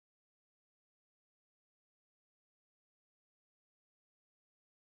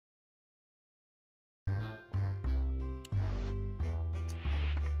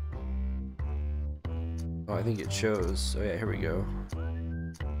Oh, I think it shows. Oh yeah, here we go.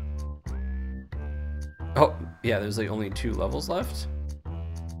 Oh, yeah, there's like only 2 levels left.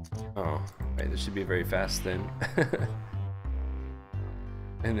 Oh, right, this should be very fast then.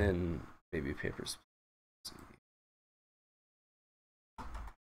 And then maybe papers.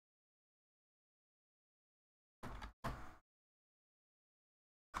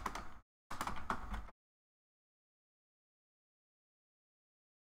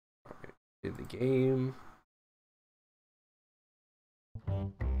 In the game.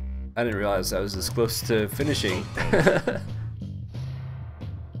 I didn't realize I was this close to finishing.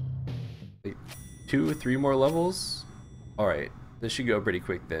 Like 2 or 3 more levels? Alright, this should go pretty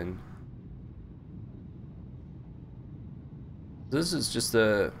quick then. This is just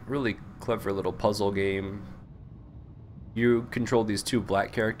a really clever little puzzle game. You control these 2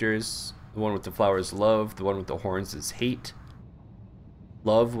 black characters. The one with the flower is love, the one with the horns is hate.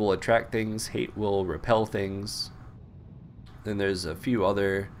 Love will attract things, hate will repel things. Then there's a few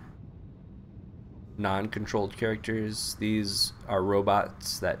other non-controlled characters. These are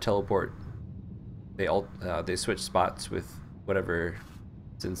robots that teleport. They switch spots with whatever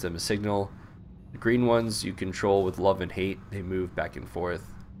sends them a signal. The green ones you control with love and hate. They move back and forth.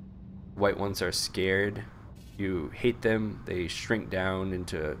 White ones are scared. You hate them, they shrink down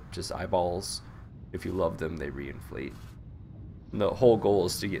into just eyeballs. If you love them, they reinflate. And the whole goal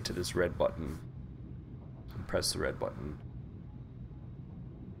is to get to this red button. And press the red button.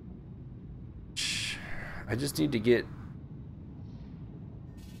 I just need to get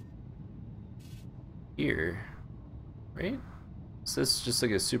here, right? Is this just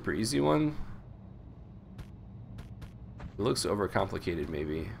like a super easy one? It looks overcomplicated,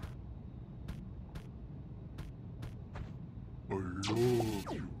 maybe. I love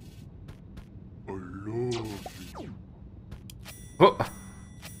you. I love you. Oh,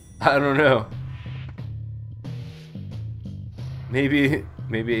 I don't know. Maybe,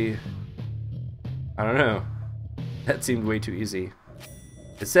 I don't know. That seemed way too easy.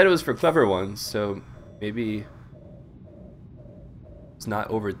 It said it was for clever ones, so maybe it's not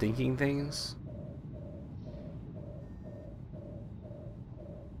overthinking things.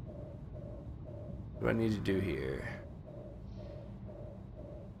 What do I need to do here?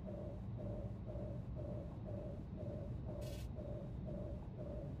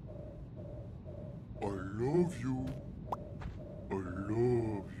 I love you. I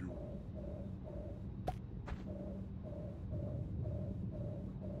love you.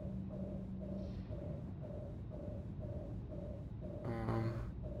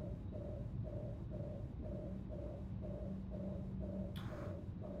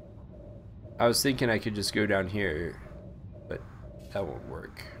 I was thinking I could just go down here, but that won't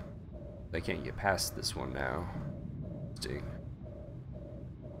work. I can't get past this one now. Interesting.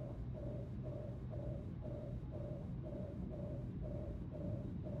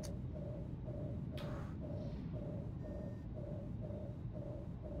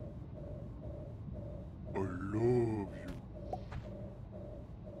 I love you.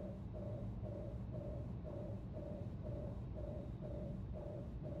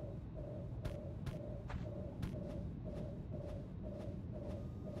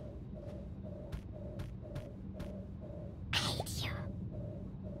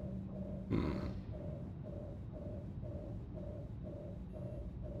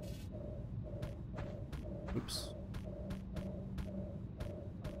 Oops.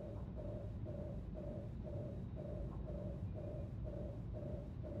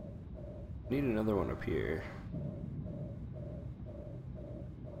 Need another one up here.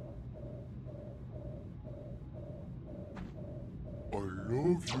 I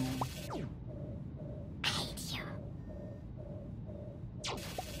love you.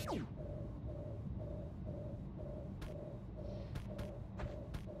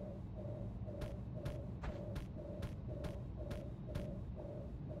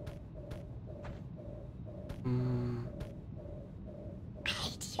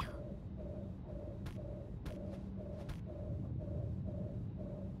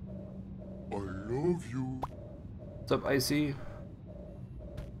 I love you. What's up, Icy?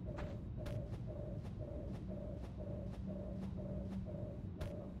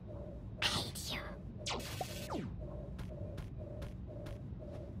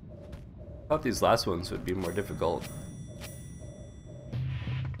 Thought these last ones would be more difficult.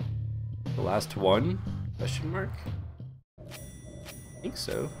 The last one? Question mark? I think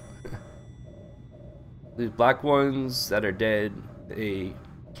so. These black ones that are dead, you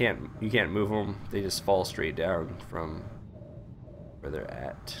can't move them. They just fall straight down from where they're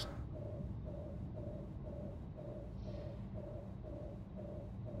at.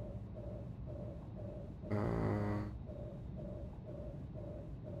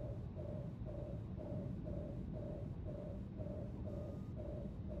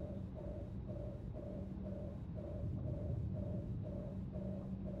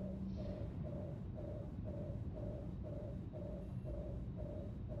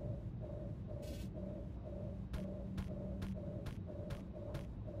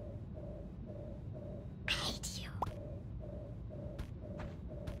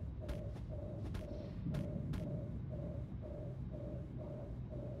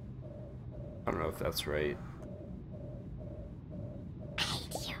 I don't know if that's right.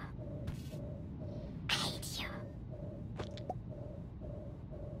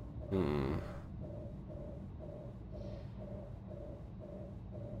 Hmm.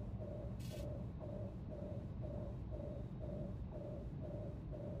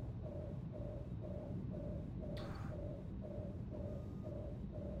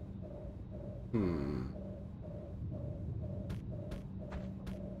 Hmm.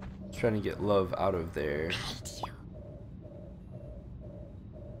 Trying to get love out of there.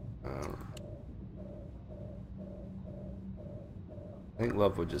 I think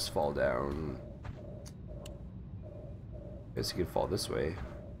love would just fall down. Guess he could fall this way.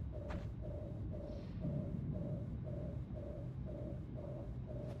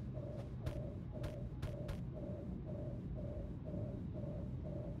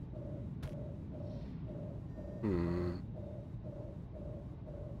 Hmm.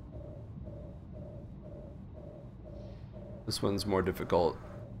 This one's more difficult.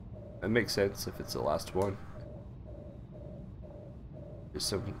 It makes sense if it's the last one. There's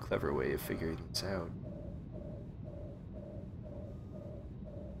some clever way of figuring this out.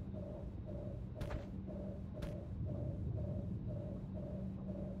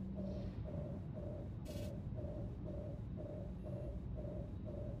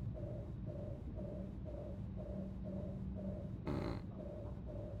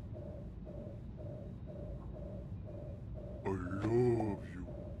 I love you.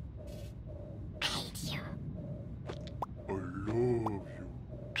 I love you.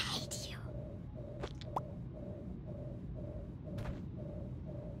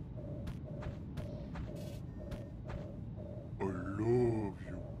 I love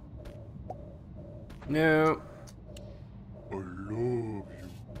you. No. I love you.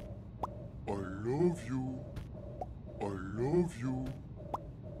 I love you. I love you.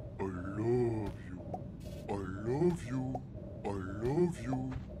 I love you. I love you. I love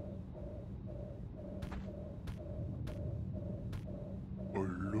you. I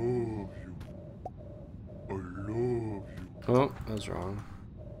love you. I love you. Oh, that was wrong.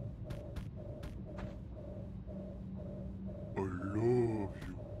 I love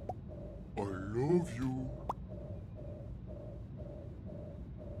you. I love you.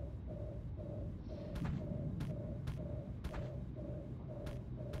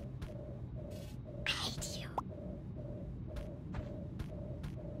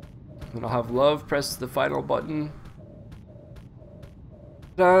 Then I'll have love press the final button.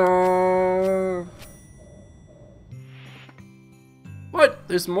 Ta-da! What?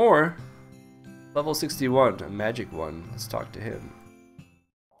 There's more. Level 61, a magic one. Let's talk to him.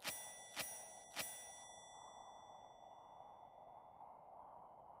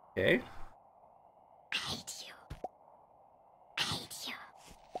 Okay.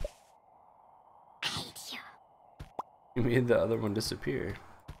 You made the other one disappear.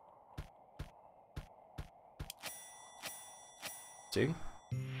 See?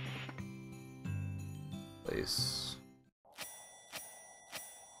 Place.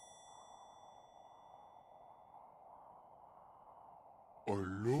 I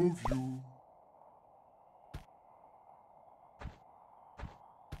love you.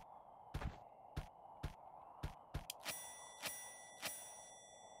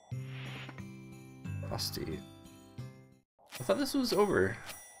 Frosty. I thought this was over.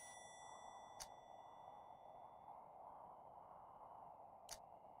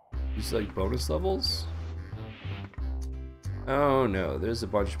 These like bonus levels? Oh no, there's a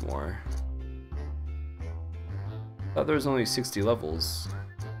bunch more. I thought there was only 60 levels.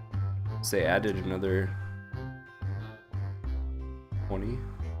 So they added another 20.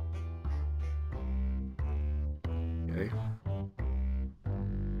 Okay.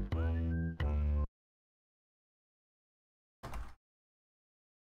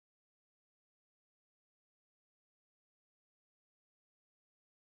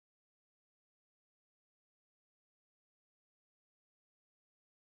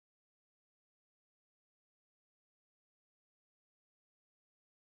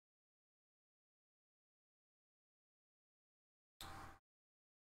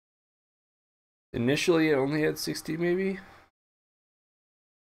 Initially it only had 60 maybe?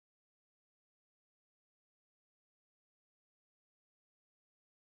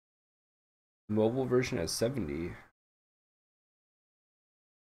 Mobile version has 70.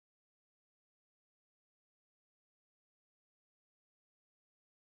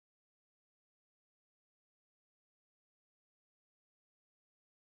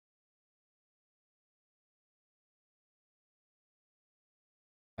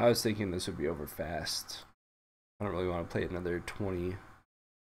 I was thinking this would be over fast. I don't really want to play another 20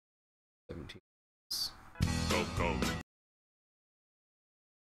 17. Go, go.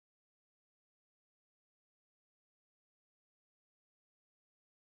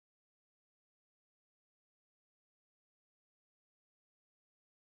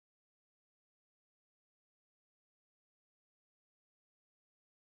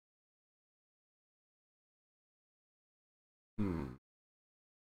 Hmm.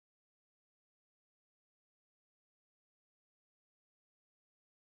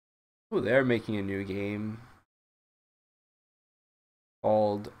 Oh, they're making a new game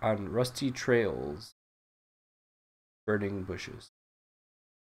called On Rusty Trails, Burning Bushes.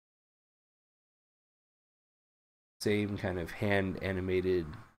 Same kind of hand animated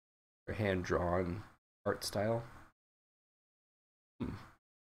or hand drawn art style. Hmm.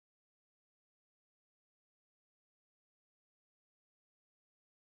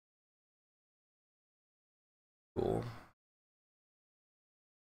 Cool.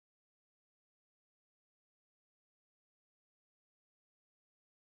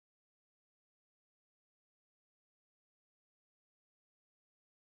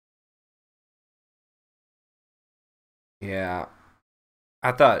 Yeah,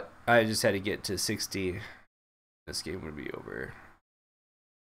 I thought I just had to get to 60. This game would be over.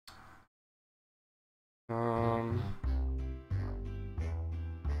 Um,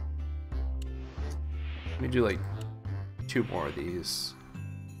 Let me do like 2 more of these.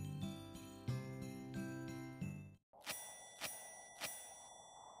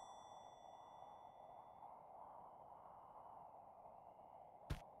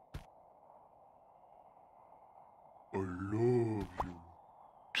 I love you.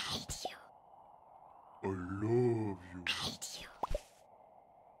 I love you.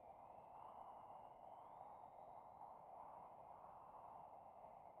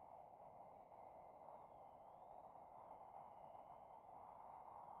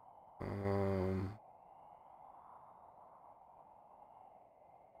 Um,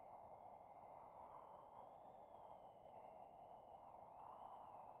 I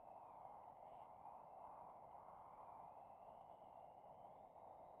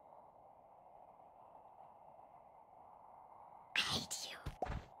love you.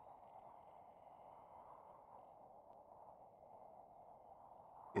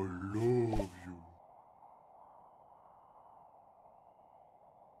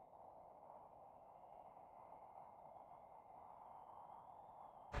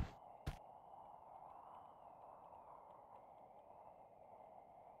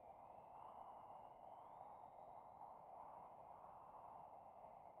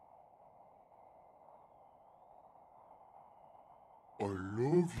 I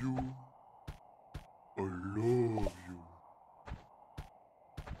love you. I love you.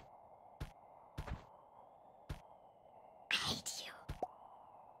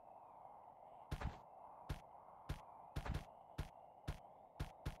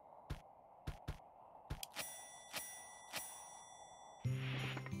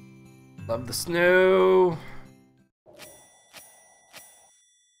 love the snow.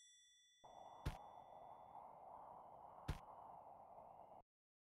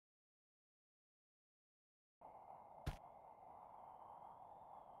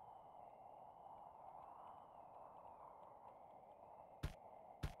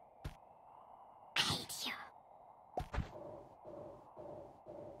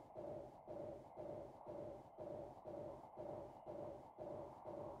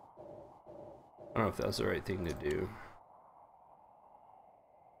 I don't know if that was the right thing to do.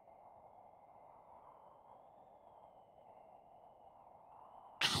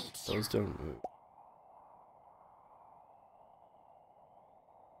 Those don't move.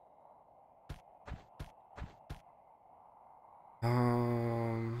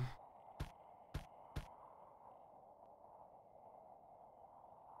 Um,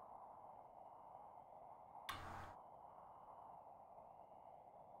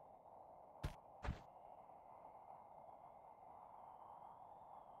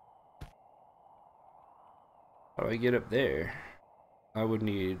 how do I get up there? I would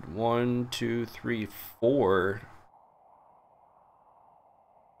need 1, 2, 3, 4.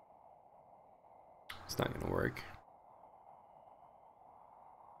 It's not gonna work.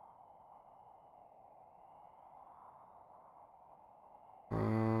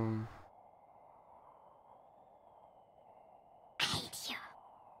 Um,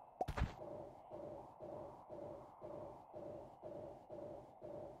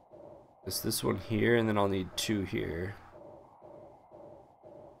 is this one here, and then I'll need 2 here.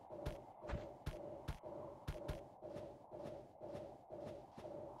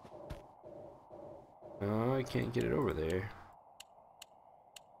 No, I can't get it over there.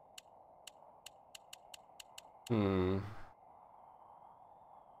 Hmm.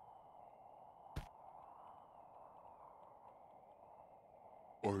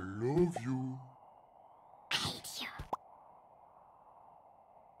 I love you. Hate you.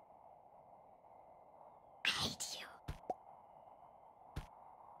 Hate you.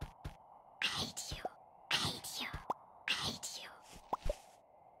 Hate you. Hate you. Hate you.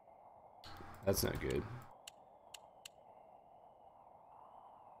 That's not good.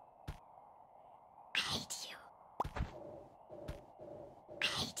 Hate you.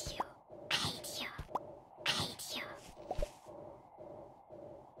 Hate you. Hate you. Hate you.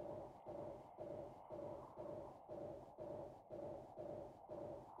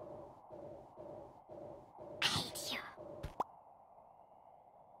 Hate you.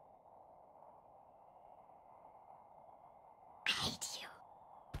 Hate you.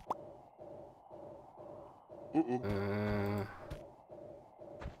 Uh-oh.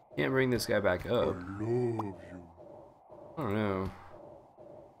 Can't bring this guy back I up. love you. I don't know.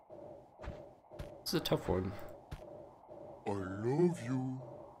 This is a tough one. I love you.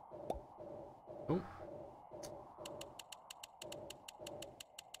 Oh.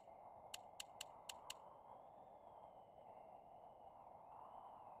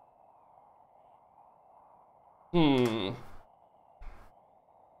 Hmm.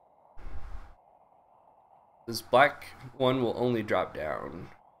 This black one will only drop down.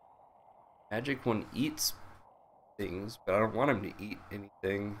 Magic one eats things, but I don't want him to eat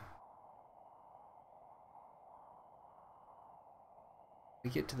anything. We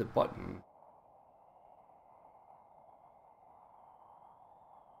get to the button.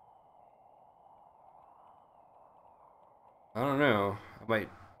 I don't know. I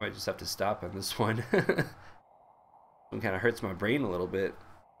might just have to stop on this one. It kind of hurts my brain a little bit.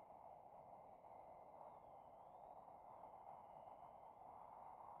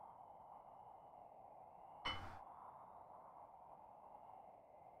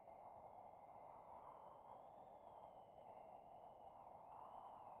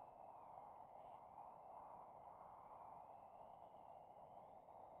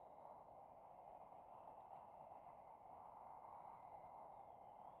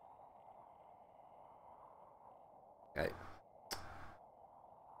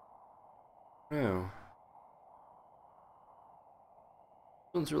 I don't know.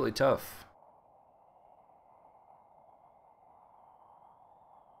 This one's really tough.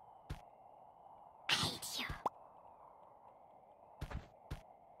 Hate you.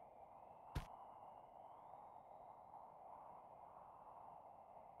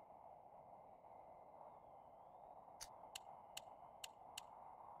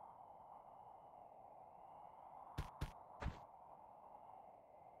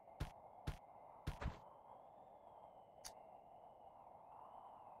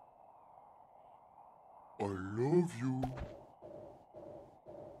 I love you.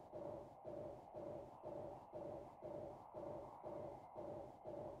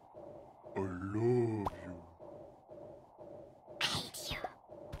 I love you. Hate you.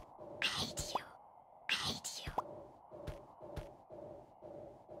 Hate you. Hate you.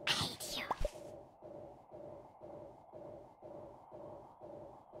 Hate you.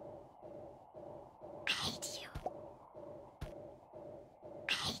 Hate you.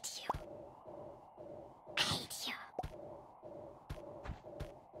 Hate you. Hate you.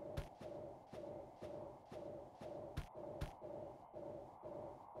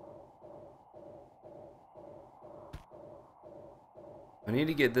 I need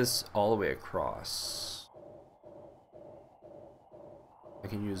to get this all the way across. I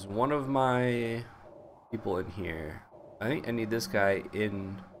can use one of my people in here. I think I need this guy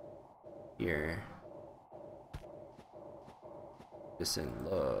in here. This in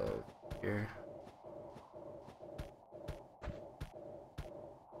love here.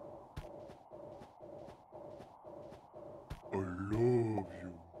 I love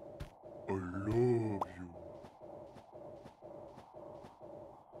you. I love you.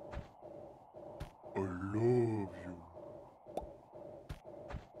 I love you.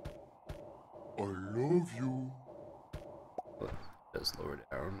 I love you. Oh, just lower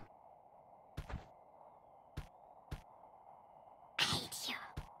down. Hate you.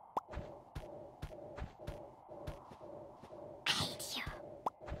 Hate you.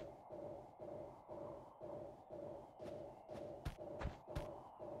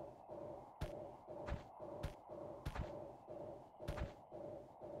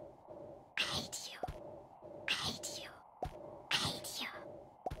 Hate you. Hate you. Hate you.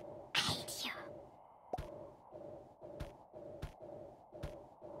 Hate you.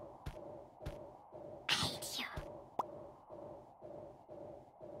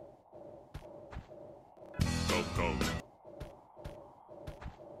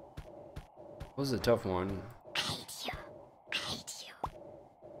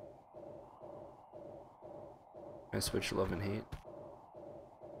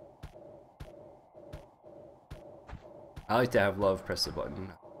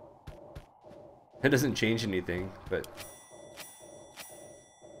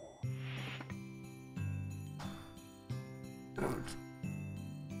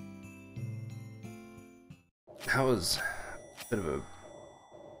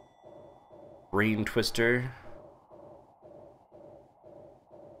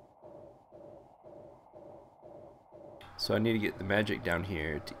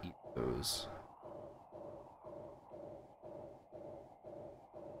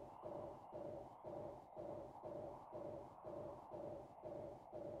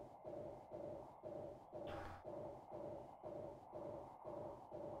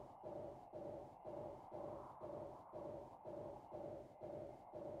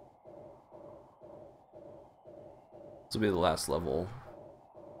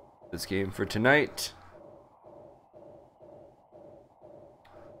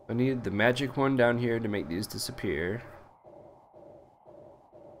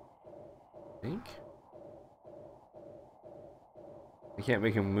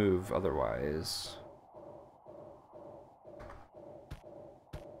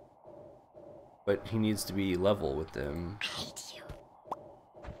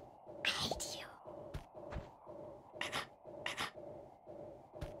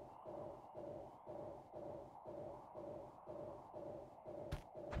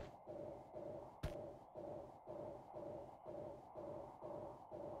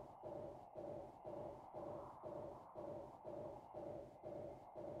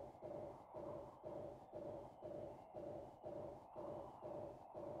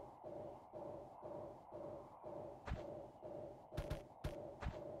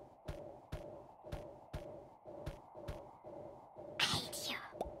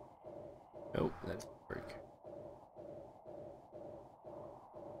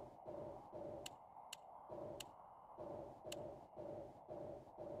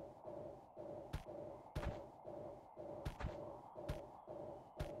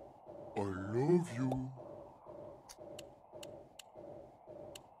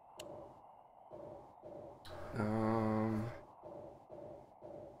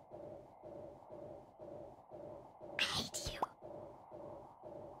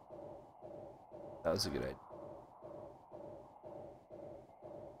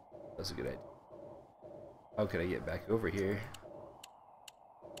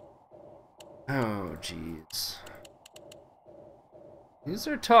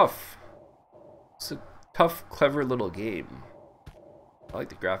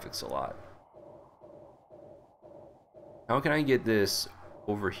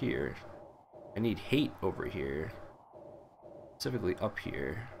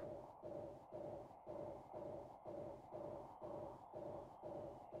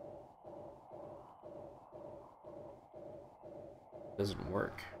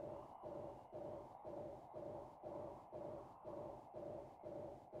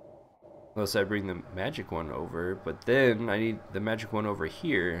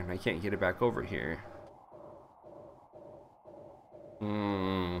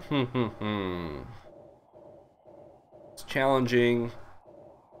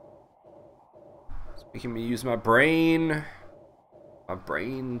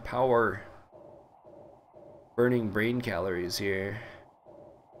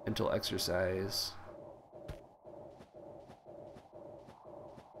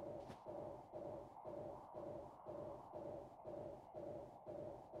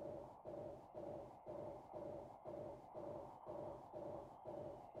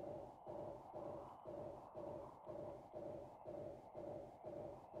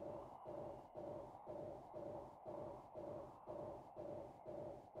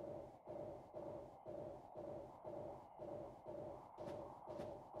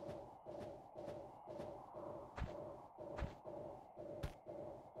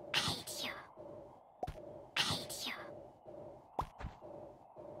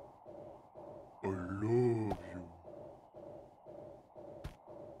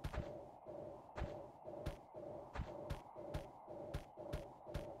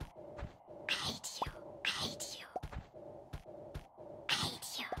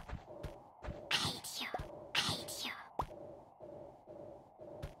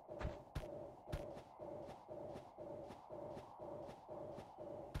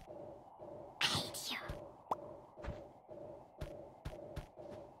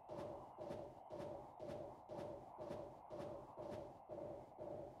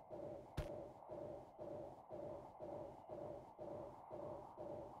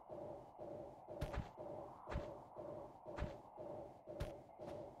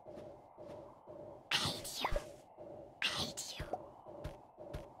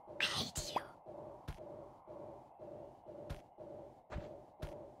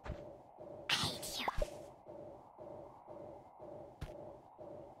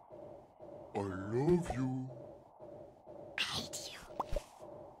 I love you. I hate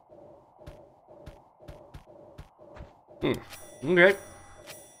you. Okay.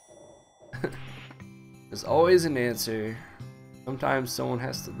 There's always an answer. Sometimes someone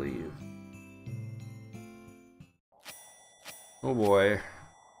has to leave. Oh boy.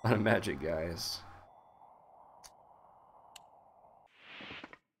 A lot of magic, guys.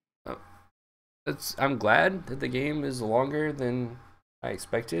 Oh. I'm glad that the game is longer than I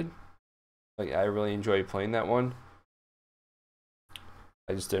expected. Like, I really enjoyed playing that one.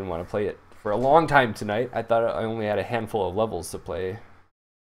 I just didn't want to play it for a long time tonight. I thought I only had a handful of levels to play.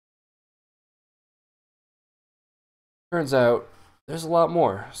 Turns out there's a lot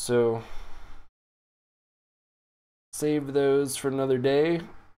more, so save those for another day.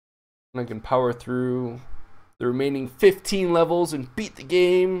 And I can power through the remaining 15 levels and beat the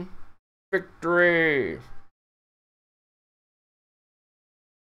game. Victory!